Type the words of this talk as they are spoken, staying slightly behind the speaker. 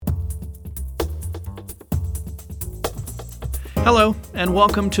Hello, and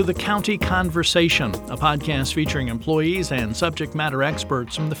welcome to the County Conversation, a podcast featuring employees and subject matter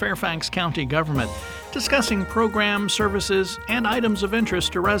experts from the Fairfax County government discussing programs, services, and items of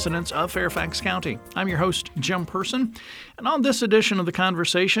interest to residents of Fairfax County. I'm your host, Jim Person, and on this edition of the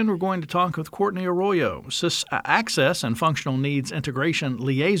Conversation, we're going to talk with Courtney Arroyo, Access and Functional Needs Integration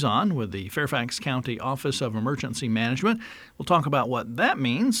Liaison with the Fairfax County Office of Emergency Management. We'll talk about what that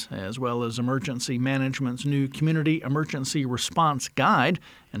means, as well as Emergency Management's new Community Emergency Response Guide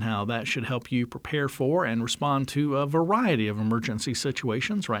and how that should help you prepare for and respond to a variety of emergency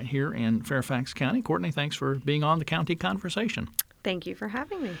situations right here in Fairfax County. Courtney, thanks for being on the County Conversation. Thank you for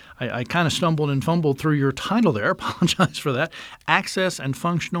having me. I kind of stumbled and fumbled through your title there. Apologize for that. Access and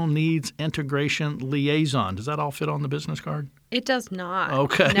Functional Needs Integration Liaison. Does that all fit on the business card? It does not.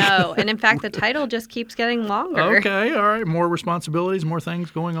 Okay. No. And in fact, the title just keeps getting longer. Okay. All right. More responsibilities, more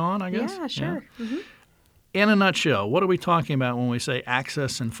things going on, I guess. Yeah, sure. Yeah. Mm-hmm. In a nutshell, what are we talking about when we say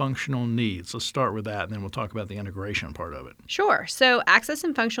access and functional needs? Let's start with that, and then we'll talk about the integration part of it. Sure. So access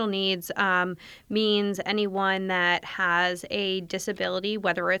and functional needs means anyone that has a disability,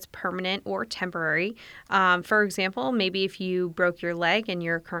 whether it's permanent or temporary. For example, maybe if you broke your leg and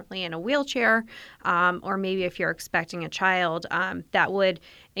you're currently in a wheelchair, or maybe if you're expecting a child, that would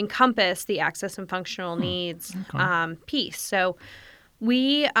encompass the access and functional needs piece. So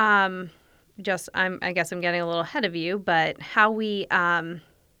we... I guess I'm getting a little ahead of you, but how we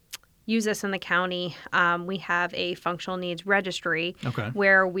use this in the county, we have a functional needs registry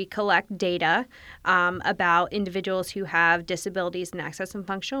where we collect data about individuals who have disabilities and access and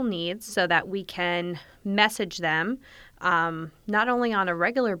functional needs so that we can message them not only on a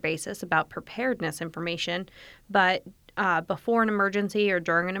regular basis about preparedness information, but before an emergency or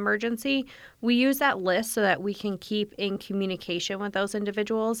during an emergency, we use that list so that we can keep in communication with those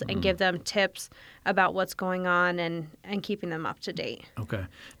individuals and give them tips about what's going on and keeping them up to date. Okay.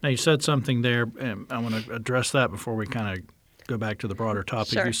 Now, you said something there, and I want to address that before we kind of go back to the broader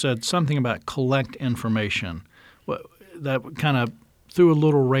topic. Sure. You said something about collect information. That kind of threw a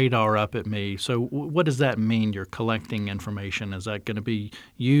little radar up at me. So what does that mean, you're collecting information? Is that going to be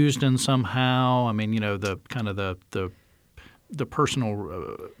used in somehow? I mean, the kind of the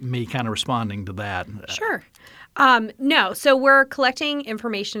personal me kind of responding to that. Sure. No. So we're collecting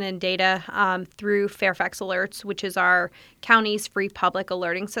information and data through Fairfax Alerts, which is our county's free public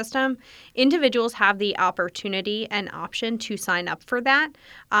alerting system. Individuals have the opportunity and option to sign up for that.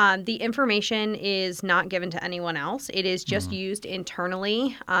 The information is not given to anyone else. It is just used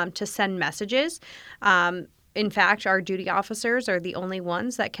internally to send messages. In fact, our duty officers are the only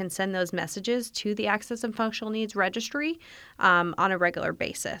ones that can send those messages to the Access and Functional Needs Registry on a regular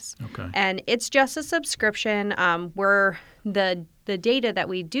basis. Okay. And it's just a subscription where the data that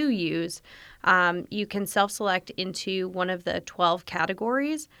we do use, you can self-select into one of the 12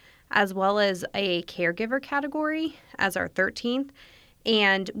 categories, as well as a caregiver category as our 13th.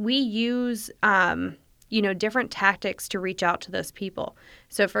 And we use different tactics to reach out to those people.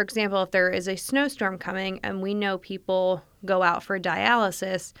 So, for example, if there is a snowstorm coming and we know people go out for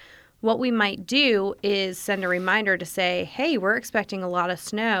dialysis, what we might do is send a reminder to say, hey, we're expecting a lot of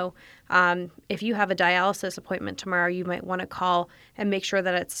snow. If you have a dialysis appointment tomorrow, you might want to call and make sure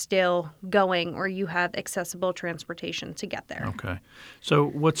that it's still going or you have accessible transportation to get there. Okay. So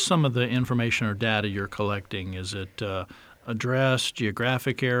what's some of the information or data you're collecting? Is it address,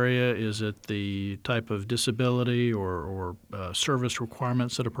 geographic area? Is it the type of disability or service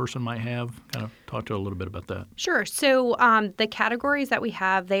requirements that a person might have? Kind of talk to a little bit about that. Sure. So the categories that we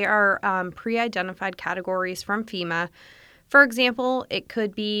have, they are pre-identified categories from FEMA. For example, it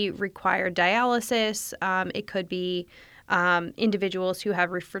could be required dialysis. It could be individuals who have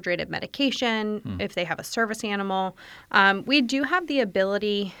refrigerated medication, if they have a service animal. We do have the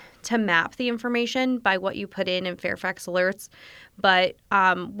ability to map the information by what you put in Fairfax Alerts, but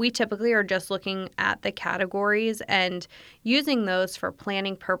we typically are just looking at the categories and using those for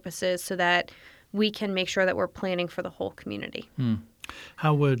planning purposes so that we can make sure that we're planning for the whole community.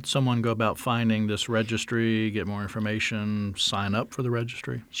 How would someone go about finding this registry, get more information, sign up for the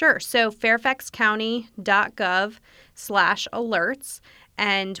registry? Sure. So fairfaxcounty.gov/alerts.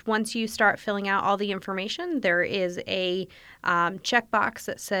 And once you start filling out all the information, there is a checkbox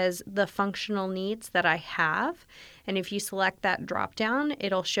that says the functional needs that I have. And if you select that drop down,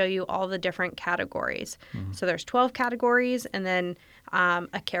 it'll show you all the different categories. So there's 12 categories and then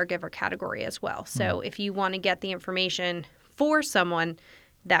a caregiver category as well. So if you want to get the information for someone,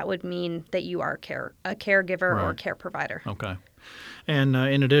 that would mean that you are a caregiver or care provider. Okay. And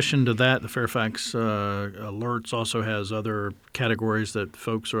in addition to that, the Fairfax Alerts also has other categories that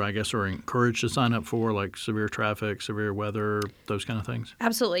folks are encouraged to sign up for, like severe traffic, severe weather, those kind of things.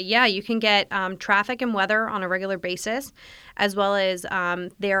 Absolutely. Yeah, you can get traffic and weather on a regular basis, as well as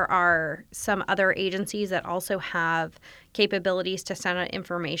there are some other agencies that also have capabilities to send out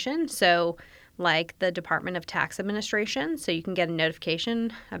information. So like the Department of Tax Administration, so you can get a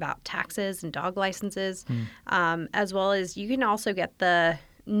notification about taxes and dog licenses, as well as you can also get the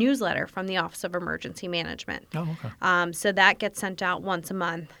newsletter from the Office of Emergency Management. Oh, okay. So that gets sent out once a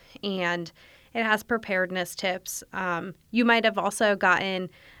month, and it has preparedness tips. You might have also gotten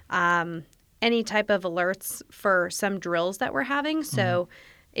any type of alerts for some drills that we're having. So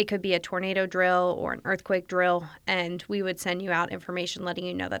it could be a tornado drill or an earthquake drill, and we would send you out information letting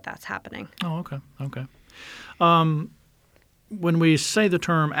you know that that's happening. Oh, okay. Okay. When we say the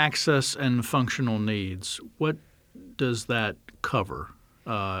term access and functional needs, what does that cover?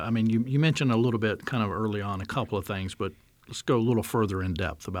 You mentioned a little bit kind of early on a couple of things, but let's go a little further in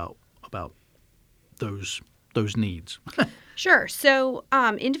depth about those needs. Sure. So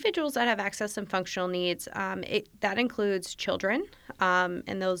individuals that have access and functional needs, that includes children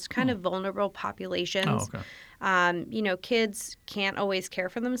and those kind of vulnerable populations. Oh, okay. Kids can't always care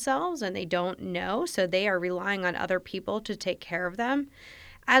for themselves and they don't know, so they are relying on other people to take care of them.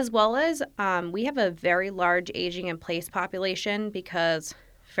 As well as we have a very large aging in place population because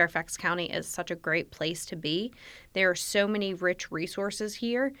Fairfax County is such a great place to be. There are so many rich resources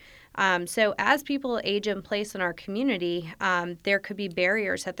here. So as people age in place in our community, there could be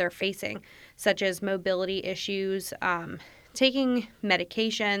barriers that they're facing, such as mobility issues, taking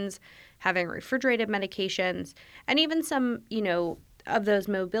medications, having refrigerated medications, and even some, of those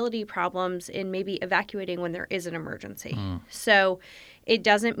mobility problems in maybe evacuating when there is an emergency. So it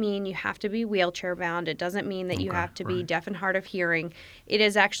doesn't mean you have to be wheelchair bound. It doesn't mean that you have to be deaf and hard of hearing. It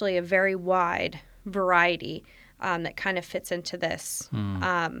is actually a very wide variety that kind of fits into this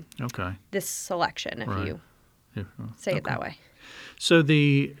this selection, if you say it that way. So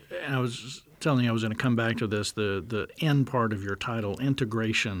I was telling you I was going to come back to this, the end part of your title,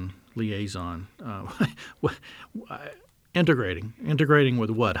 integration liaison. Integrating with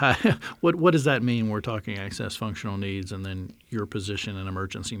what? What does that mean? We're talking access functional needs, and then your position in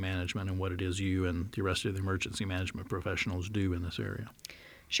emergency management and what it is you and the rest of the emergency management professionals do in this area.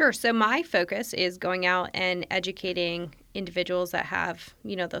 Sure. So my focus is going out and educating individuals that have,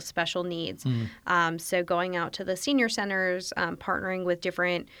 those special needs. So going out to the senior centers, partnering with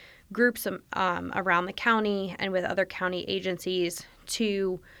different groups around the county and with other county agencies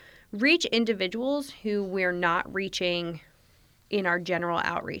to reach individuals who we're not reaching in our general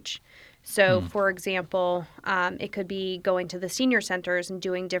outreach. So, for example, it could be going to the senior centers and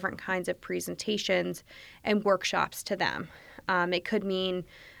doing different kinds of presentations and workshops to them. It could mean,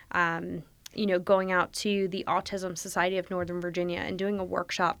 going out to the Autism Society of Northern Virginia and doing a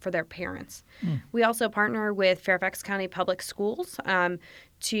workshop for their parents. We also partner with Fairfax County Public Schools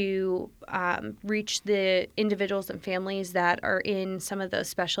to reach the individuals and families that are in some of those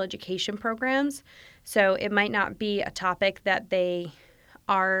special education programs. So it might not be a topic that they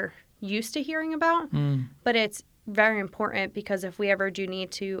are used to hearing about, but it's very important because if we ever do need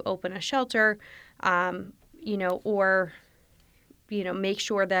to open a shelter, or make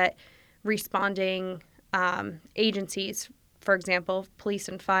sure that responding agencies, for example, police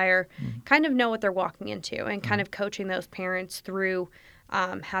and fire, kind of know what they're walking into and kind of coaching those parents through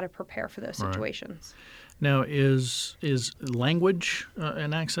how to prepare for those situations. Now, is language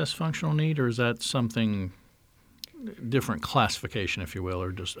an access functional need, or is that something different classification, if you will,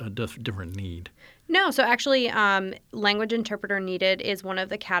 or just a different need? No, so actually language interpreter needed is one of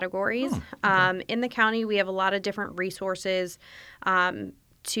the categories. In the county, we have a lot of different resources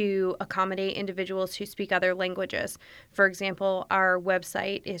to accommodate individuals who speak other languages. For example, our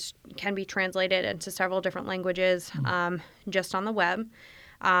website can be translated into several different languages just on the web.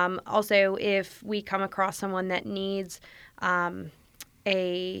 Also, if we come across someone that needs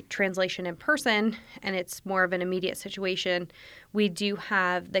a translation in person and it's more of an immediate situation, we do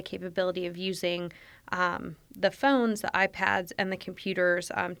have the capability of using the phones, the iPads, and the computers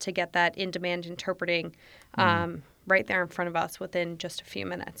to get that in-demand interpreting right there in front of us within just a few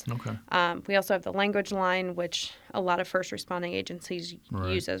minutes. Okay. We also have the language line, which a lot of first responding agencies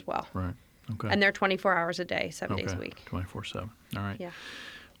use as well. Right. Okay. And they're 24 hours a day, 7 days a week. 24/7. All right. Yeah.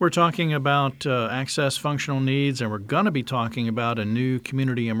 We're talking about access functional needs, and we're going to be talking about a new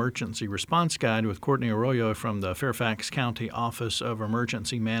community emergency response guide with Courtney Arroyo from the Fairfax County Office of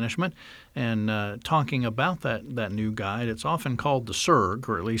Emergency Management. And talking about that new guide, it's often called the SERG,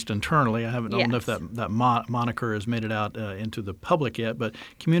 or at least internally. I don't know if that moniker has made it out into the public yet, but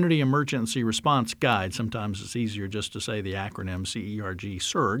Community Emergency Response Guide. Sometimes it's easier just to say the acronym CERG,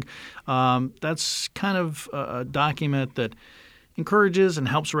 SERG. That's kind of a document that encourages and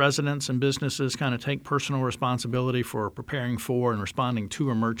helps residents and businesses kind of take personal responsibility for preparing for and responding to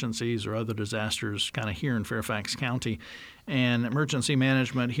emergencies or other disasters kind of here in Fairfax County. And emergency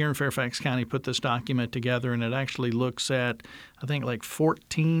management here in Fairfax County put this document together, and it actually looks at, I think, like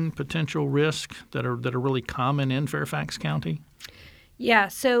 14 potential risks that are really common in Fairfax County. Yeah,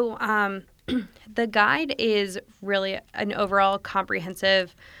 so the guide is really an overall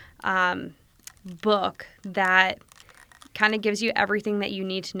comprehensive book that kind of gives you everything that you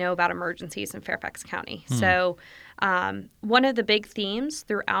need to know about emergencies in Fairfax County. So one of the big themes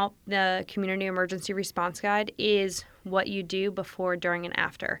throughout the Community Emergency Response Guide is what you do before, during, and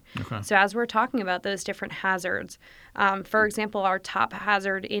after. Okay. So as we're talking about those different hazards, for example, our top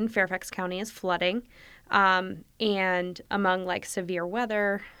hazard in Fairfax County is flooding. And among like severe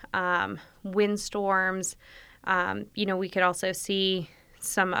weather, windstorms, we could also see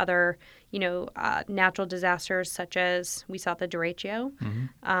some other natural disasters, such as we saw the derecho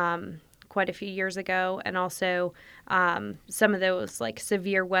quite a few years ago, and also some of those like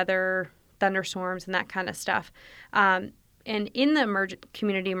severe weather, thunderstorms, and that kind of stuff. And in the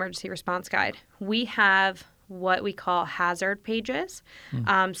Community Emergency Response Guide, we have what we call hazard pages.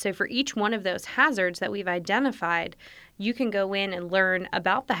 So for each one of those hazards that we've identified, you can go in and learn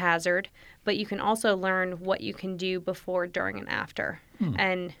about the hazard, but you can also learn what you can do before, during, and after.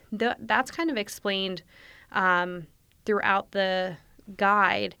 And that's kind of explained throughout the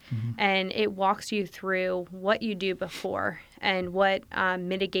guide, and it walks you through what you do before and what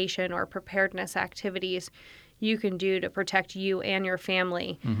mitigation or preparedness activities you can do to protect you and your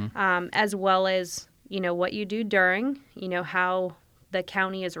family, as well as what you do during, how the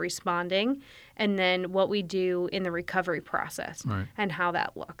county is responding, and then what we do in the recovery process, right, and how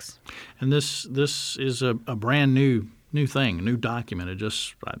that looks. And this is a brand new thing, a new document. It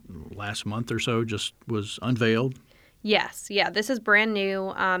just last month or so just was unveiled. Yes. Yeah, this is brand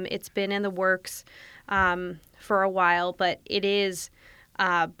new. It's been in the works for a while, but it is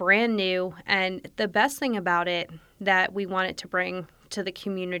brand new. And the best thing about it that we wanted to bring to the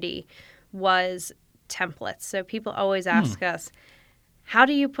community was templates. So people always ask us, how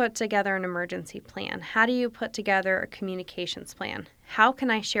do you put together an emergency plan? How do you put together a communications plan? How can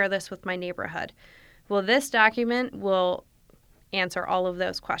I share this with my neighborhood? Well, this document will answer all of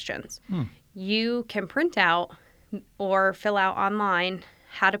those questions. You can print out or fill out online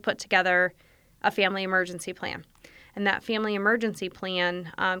how to put together a family emergency plan. And that family emergency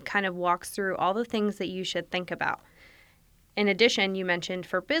plan kind of walks through all the things that you should think about. In addition, you mentioned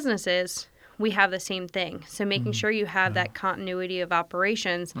for businesses, we have the same thing. So making sure you have that continuity of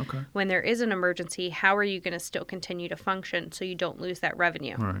operations. Okay. When there is an emergency, how are you going to still continue to function so you don't lose that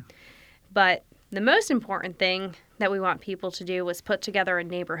revenue? Right. But the most important thing that we want people to do was put together a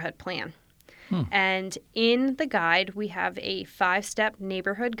neighborhood plan. And in the guide, we have a 5-step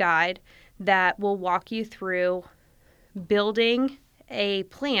neighborhood guide that will walk you through building a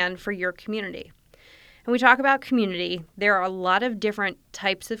plan for your community. And we talk about community. There are a lot of different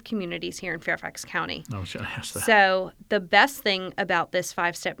types of communities here in Fairfax County. I was going to ask that. So the best thing about this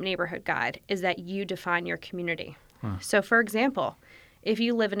 5-step neighborhood guide is that you define your community. So for example, if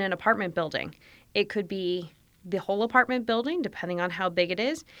you live in an apartment building, it could be the whole apartment building, depending on how big it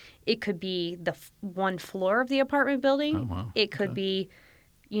is. It could be the one floor of the apartment building. Oh, wow. It could be,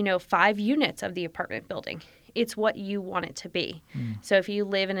 5 units of the apartment building. It's what you want it to be. So if you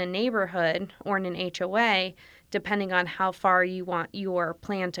live in a neighborhood or in an HOA, depending on how far you want your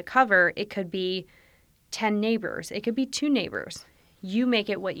plan to cover, it could be 10 neighbors. It could be 2 neighbors. You make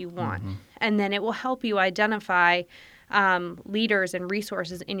it what you want. And then it will help you identify leaders and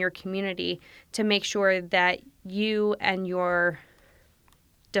resources in your community to make sure that you and your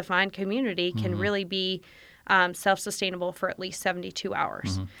defined community can really be self-sustainable for at least 72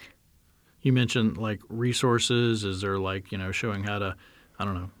 hours. You mentioned like resources. Is there like, showing how to, I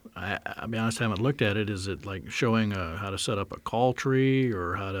don't know, I'll be honest, I haven't looked at it. Is it like showing how to set up a call tree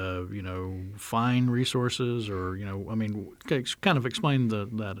or how to, find resources or, kind of explain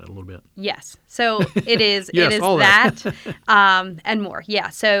that a little bit. Yes. So it is, Yes, it is all that and more. Yeah.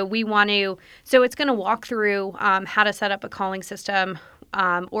 So it's going to walk through how to set up a calling system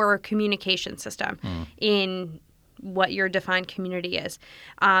or a communication system in what your defined community is.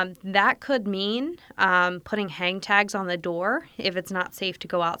 That could mean putting hang tags on the door if it's not safe to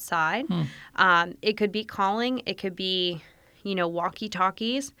go outside. It could be calling. It could be,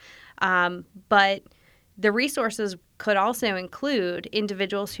 walkie-talkies. But the resources could also include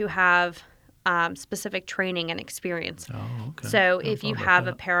individuals who have specific training and experience. Oh, okay. So if you have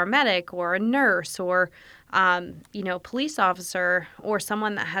a paramedic or a nurse or, police officer or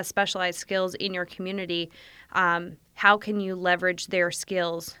someone that has specialized skills in your community, how can you leverage their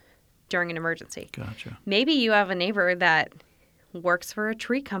skills during an emergency? Gotcha. Maybe you have a neighbor that works for a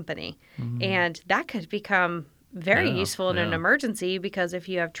tree company, and that could become very useful in an emergency, because if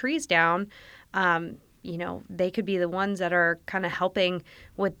you have trees down, they could be the ones that are kind of helping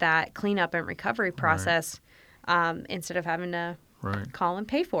with that cleanup and recovery process, instead of having to call and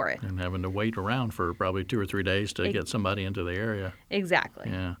pay for it. And having to wait around for probably 2 or 3 days to get somebody into the area.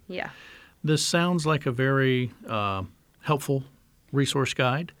 Exactly. Yeah. This sounds like a very helpful resource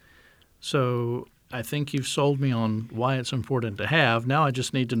guide. So I think you've sold me on why it's important to have. Now I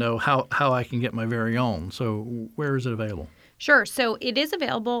just need to know how I can get my very own. So where is it available? Sure. So it is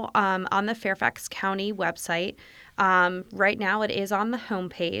available on the Fairfax County website. Right now it is on the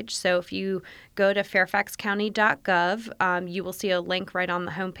homepage. So if you go to fairfaxcounty.gov, you will see a link right on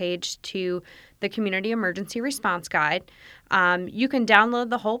the homepage to the Community Emergency Response Guide. You can download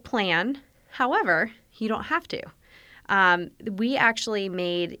the whole plan. However, you don't have to. We actually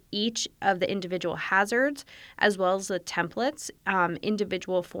made each of the individual hazards, as well as the templates,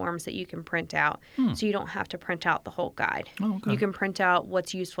 individual forms that you can print out. So you don't have to print out the whole guide. Oh, okay. You can print out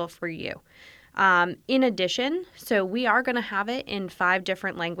what's useful for you. In addition, so we are going to have it in 5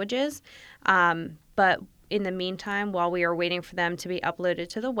 different languages. But in the meantime, while we are waiting for them to be uploaded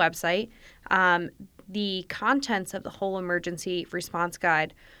to the website, the contents of the whole emergency response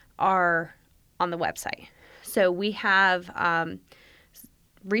guide are on the website. So we have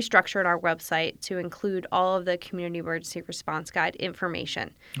restructured our website to include all of the Community Emergency Response Guide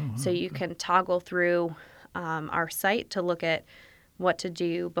information. So you can toggle through our site to look at what to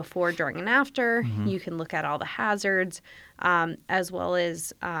do before, during, and after. You can look at all the hazards, as well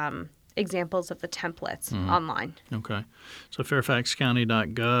as examples of the templates online. Okay. So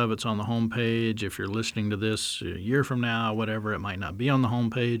fairfaxcounty.gov, it's on the homepage. If you're listening to this a year from now, whatever, it might not be on the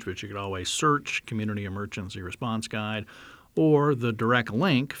homepage, but you could always search Community Emergency Response Guide, or the direct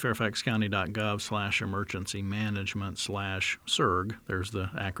link, fairfaxcounty.gov/emergency management/CERG. There's the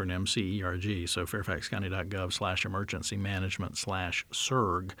acronym CERG, so fairfaxcounty.gov/emergency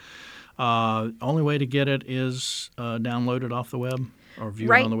management/CERG. Only way to get it is download it off the web or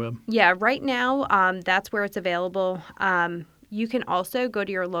view it on the web? Yeah, right now that's where it's available. You can also go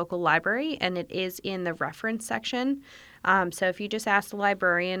to your local library, and it is in the reference section. So if you just ask the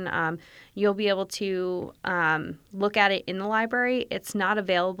librarian, you'll be able to look at it in the library. It's not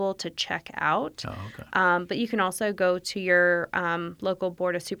available to check out. Oh, okay. But you can also go to your local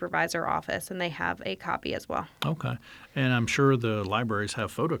Board of Supervisor office, and they have a copy as well. Okay. And I'm sure the libraries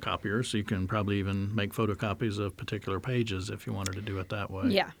have photocopiers, so you can probably even make photocopies of particular pages if you wanted to do it that way.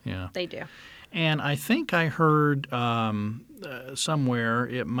 Yeah. They do. And I think I heard somewhere,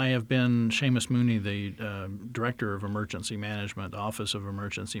 it may have been Seamus Mooney, the Director of Emergency Management, Office of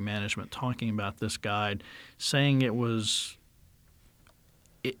Emergency Management, talking about this guide, saying it was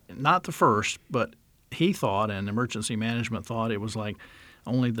not the first, but he thought, and emergency management thought, it was like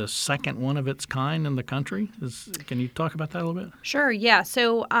only the second one of its kind in the country. Can you talk about that a little bit? Sure, yeah.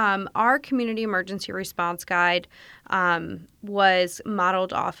 So our Community Emergency Response Guide was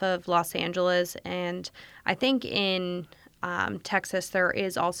modeled off of Los Angeles, and I think in Texas there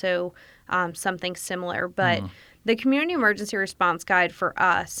is also something similar. But the Community Emergency Response Guide for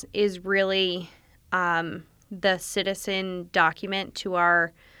us is really the citizen document to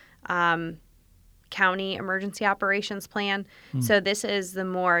our county emergency operations plan. So this is the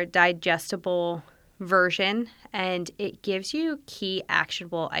more digestible version, and it gives you key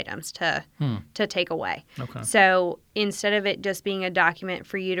actionable items to take away. Okay. So instead of it just being a document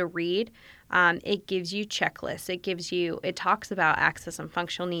for you to read, it gives you checklists. It talks about access and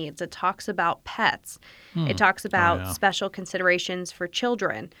functional needs. It talks about pets. It talks about special considerations for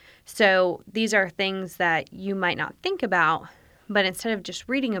children. So these are things that you might not think about, but instead of just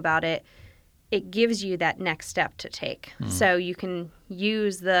reading about it, it gives you that next step to take. So you can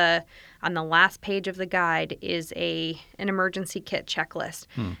use on the last page of the guide is an emergency kit checklist.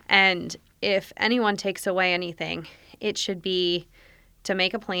 And if anyone takes away anything, it should be to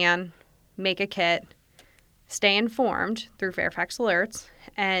make a plan, make a kit, stay informed through Fairfax Alerts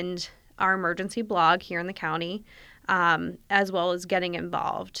and our emergency blog here in the county, as well as getting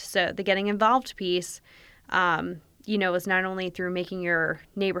involved. So the getting involved piece is not only through making your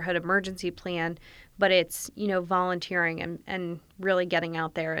neighborhood emergency plan, but it's, volunteering and really getting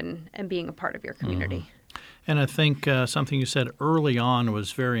out there and being a part of your community. And I think something you said early on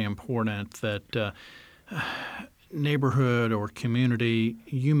was very important, that neighborhood or community,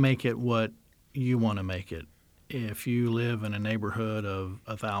 you make it what you want to make it. If you live in a neighborhood of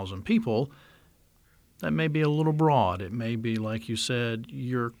 1,000 people, that may be a little broad. It may be, like you said,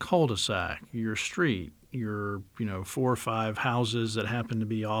 your cul-de-sac, your street, your 4 or 5 houses that happen to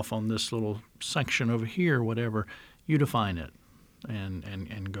be off on this little section over here, whatever. You define it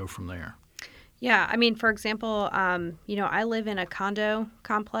and go from there. Yeah, I mean, for example, I live in a condo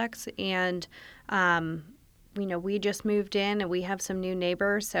complex, and we just moved in and we have some new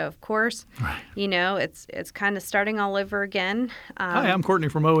neighbors. So, of course, right. It's kind of starting all over again. Hi, I'm Courtney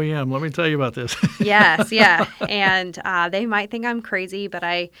from OEM. Let me tell you about this. Yes, yeah. And they might think I'm crazy, but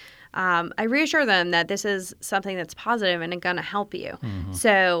I reassure them that this is something that's positive and going to help you. Mm-hmm.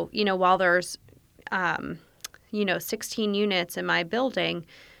 So, while there's, 16 units in my building,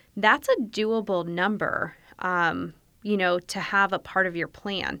 that's a doable number, to have a part of your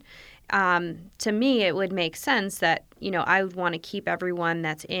plan. To me, it would make sense that, I would want to keep everyone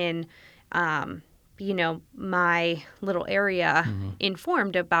that's in, my little area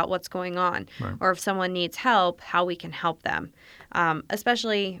informed about what's going on. Right. Or if someone needs help, how we can help them.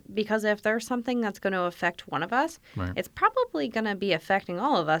 Especially because if there's something that's going to affect one of us, right. It's probably going to be affecting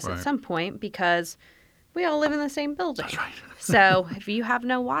all of us right. at some point, because we all live in the same building. That's right. So if you have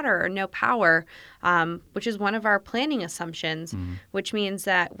no water or no power, which is one of our planning assumptions, which means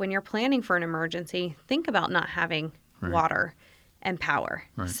that when you're planning for an emergency, think about not having right. water and power.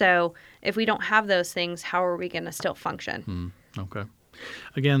 Right. So if we don't have those things, how are we going to still function? Okay.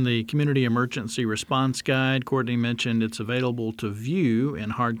 Again, the Community Emergency Response Guide, Courtney mentioned, it's available to view in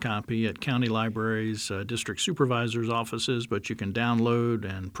hard copy at county libraries, district supervisors' offices, but you can download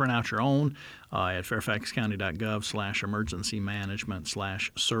and print out your own at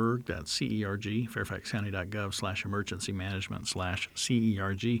fairfaxcounty.gov/emergency-management/CERG. That's CERG,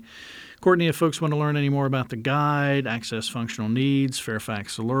 fairfaxcounty.gov/emergency-management/CERG. Courtney, if folks want to learn any more about the guide, access functional needs,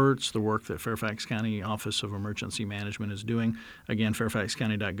 Fairfax Alerts, the work that Fairfax County Office of Emergency Management is doing, again,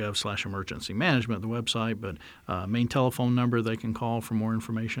 fairfaxcounty.gov/emergency-management, the website, but main telephone number they can call for more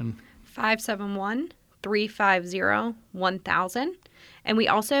information. 571-350-1000. And we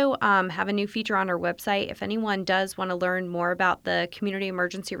also have a new feature on our website. If anyone does want to learn more about the Community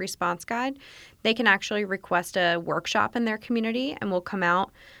Emergency Response Guide, they can actually request a workshop in their community, and we'll come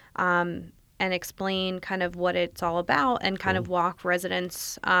out and explain kind of what it's all about and kind of walk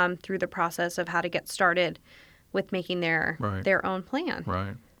residents through the process of how to get started with making their own plan.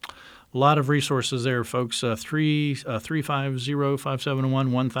 Right. A lot of resources there, folks.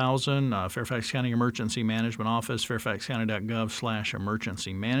 350-571-1000, Fairfax County Emergency Management Office,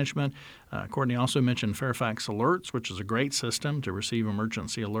 fairfaxcounty.gov/emergency management. Courtney also mentioned Fairfax Alerts, which is a great system to receive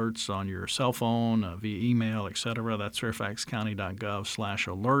emergency alerts on your cell phone, via email, etc. That's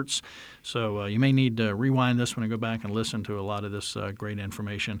fairfaxcounty.gov/alerts. So you may need to rewind this one and go back and listen to a lot of this great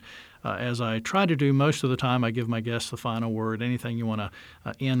information. As I try to do most of the time, I give my guests the final word. Anything you want to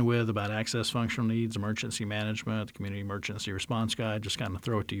end with about access functional needs, emergency management, the Community Emergency Response Guide, just kind of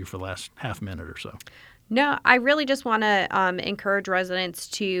throw it to you for the last half minute or so. No, I really just want to encourage residents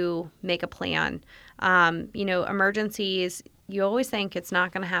to make a plan. Emergencies, you always think it's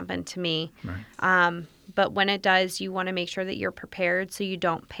not going to happen to me. Right. But when it does, you want to make sure that you're prepared so you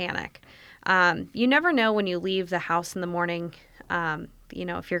don't panic. You never know when you leave the house in the morning,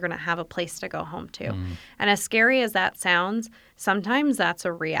 if you're going to have a place to go home to. And as scary as that sounds, sometimes that's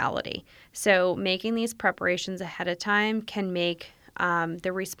a reality. So making these preparations ahead of time can make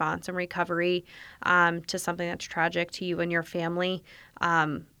the response and recovery to something that's tragic to you and your family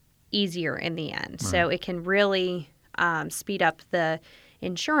easier in the end. Right. So it can really speed up the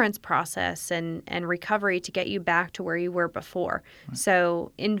insurance process and recovery to get you back to where you were before. Right.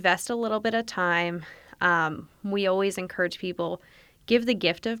 So invest a little bit of time. We always encourage people, give the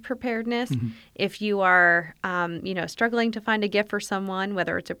gift of preparedness. If you are, struggling to find a gift for someone,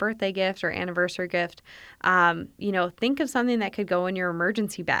 whether it's a birthday gift or anniversary gift, think of something that could go in your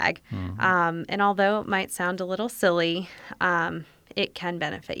emergency bag. And although it might sound a little silly, it can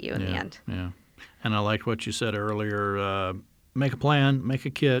benefit you in the end. Yeah. And I liked what you said earlier. Make a plan, make a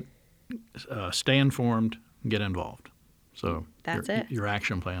kit, stay informed, get involved. So That's it. Your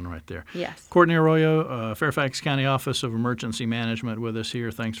action plan right there. Yes. Courtney Arroyo, Fairfax County Office of Emergency Management with us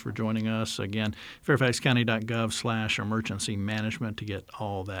here. Thanks for joining us. Again, fairfaxcounty.gov/emergency management to get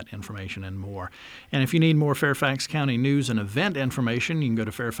all that information and more. And if you need more Fairfax County news and event information, you can go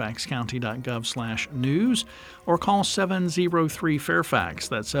to fairfaxcounty.gov/news or call 703-FAIRFAX.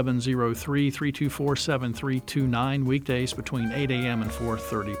 That's 703-324-7329, weekdays between 8 a.m. and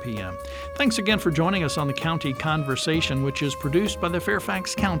 4:30 p.m. Thanks again for joining us on the County Conversation, which is produced by the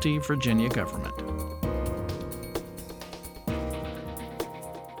Fairfax County, Virginia government.